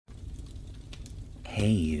Hey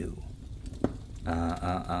you.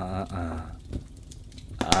 I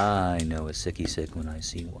know a sicky sick when I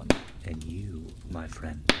see one. And you, my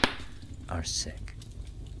friend, are sick.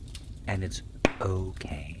 And it's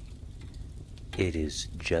okay. It is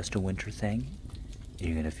just a winter thing.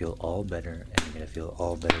 You're gonna feel all better, and you're gonna feel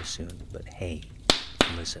all better soon. But hey,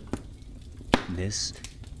 listen. This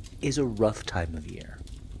is a rough time of year,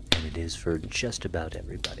 and it is for just about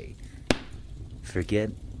everybody.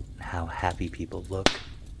 Forget how happy people look,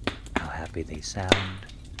 how happy they sound,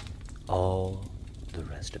 all the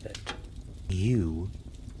rest of it. You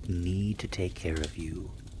need to take care of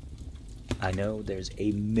you. I know there's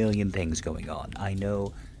a million things going on. I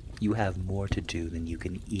know you have more to do than you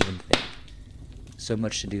can even think. So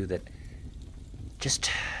much to do that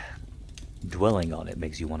just dwelling on it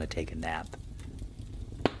makes you want to take a nap.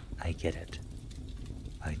 I get it.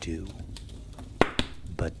 I do.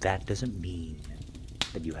 But that doesn't mean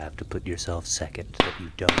that you have to put yourself second, that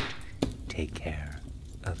you don't take care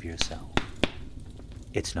of yourself.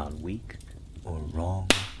 It's not weak or wrong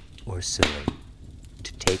or silly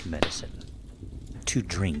to take medicine, to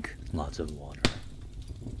drink lots of water,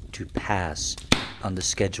 to pass on the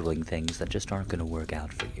scheduling things that just aren't going to work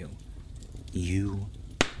out for you. You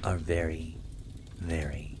are very,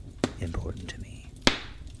 very important to me.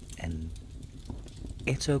 And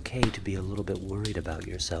it's okay to be a little bit worried about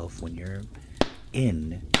yourself when you're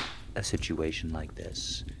in a situation like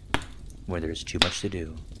this, where there's too much to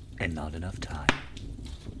do and not enough time,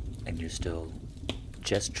 and you're still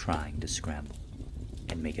just trying to scramble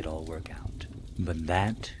and make it all work out. But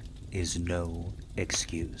that is no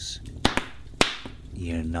excuse.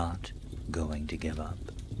 You're not going to give up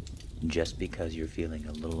just because you're feeling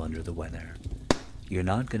a little under the weather. You're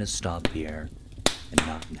not going to stop here, and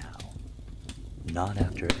not now. Not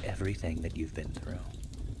after everything that you've been through.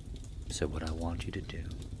 So what I want you to do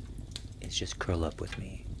is just curl up with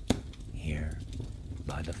me here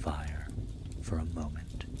by the fire for a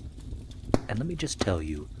moment. And let me just tell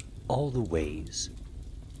you all the ways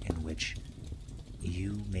in which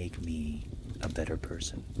you make me a better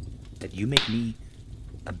person. That you make me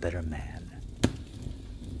a better man.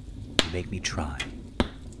 You make me try.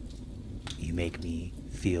 You make me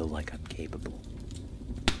feel like I'm capable.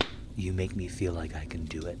 You make me feel like I can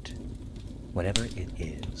do it. Whatever it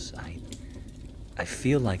is, I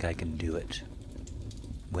feel like I can do it.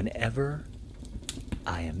 Whenever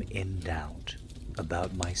I am in doubt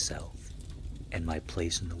about myself and my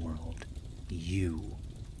place in the world, you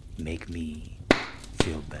make me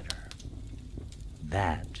feel better.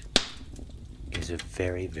 That is a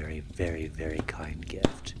very, very, very, very kind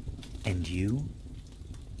gift. And you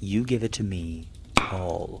give it to me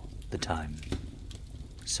all the time.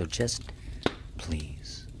 So just,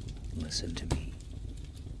 please, listen to me.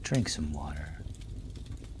 Drink some water.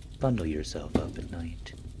 Bundle yourself up at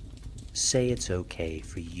night. Say it's okay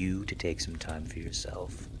for you to take some time for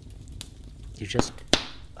yourself. You're just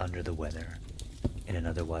under the weather in an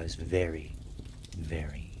otherwise very,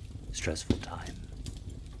 very stressful time.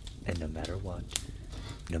 And no matter what,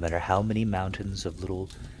 no matter how many mountains of little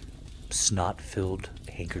snot-filled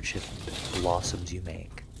handkerchief blossoms you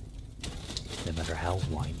make, no matter how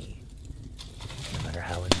whiny, no matter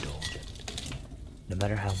how indulgent, no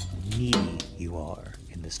matter how needy you are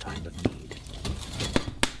in this time of need,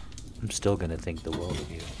 I'm still gonna think the world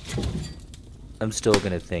of you. I'm still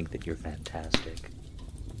gonna think that you're fantastic.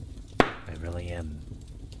 I really am.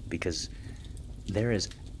 Because there is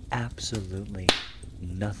absolutely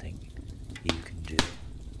nothing you can do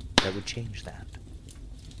that would change that.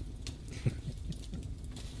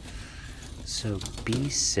 So be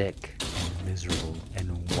sick and miserable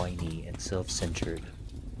and whiny and self-centered.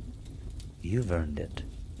 You've earned it.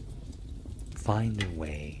 Find a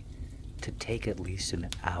way to take at least an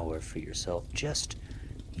hour for yourself, just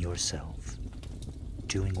yourself,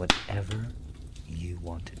 doing whatever you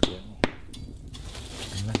want to do.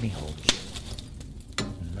 And let me hold you.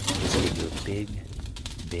 And let me just give you a big,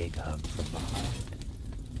 big hug from behind.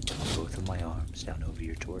 On both of my arms down over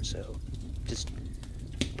your torso. Just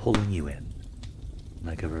pulling you in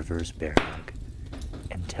like a reverse bear hug.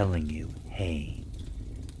 And telling you, hey,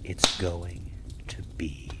 it's going to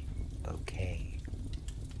be okay.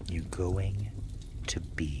 You're going to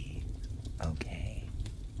be okay.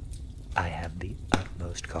 I have the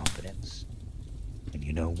utmost confidence. And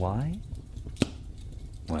you know why?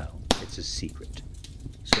 Well, it's a secret.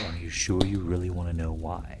 So are you sure you really want to know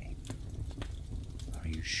why? Are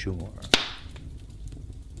you sure?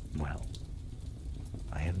 Well,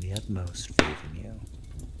 I have the utmost faith in you.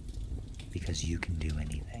 Because you can do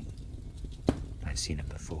anything. I've seen it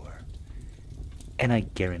before. And I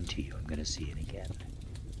guarantee you I'm going to see it again.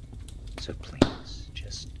 So please,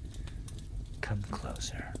 just come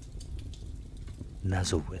closer,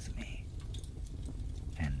 nuzzle with me,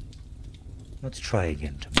 and let's try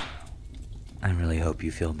again tomorrow. I really hope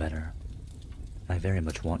you feel better. I very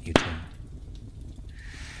much want you to.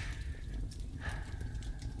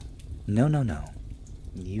 No, no, no.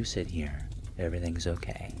 You sit here. Everything's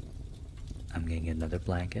okay. I'm gonna get another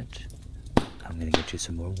blanket. I'm gonna get you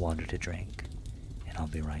some more water to drink. And I'll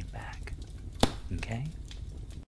be right back. Okay?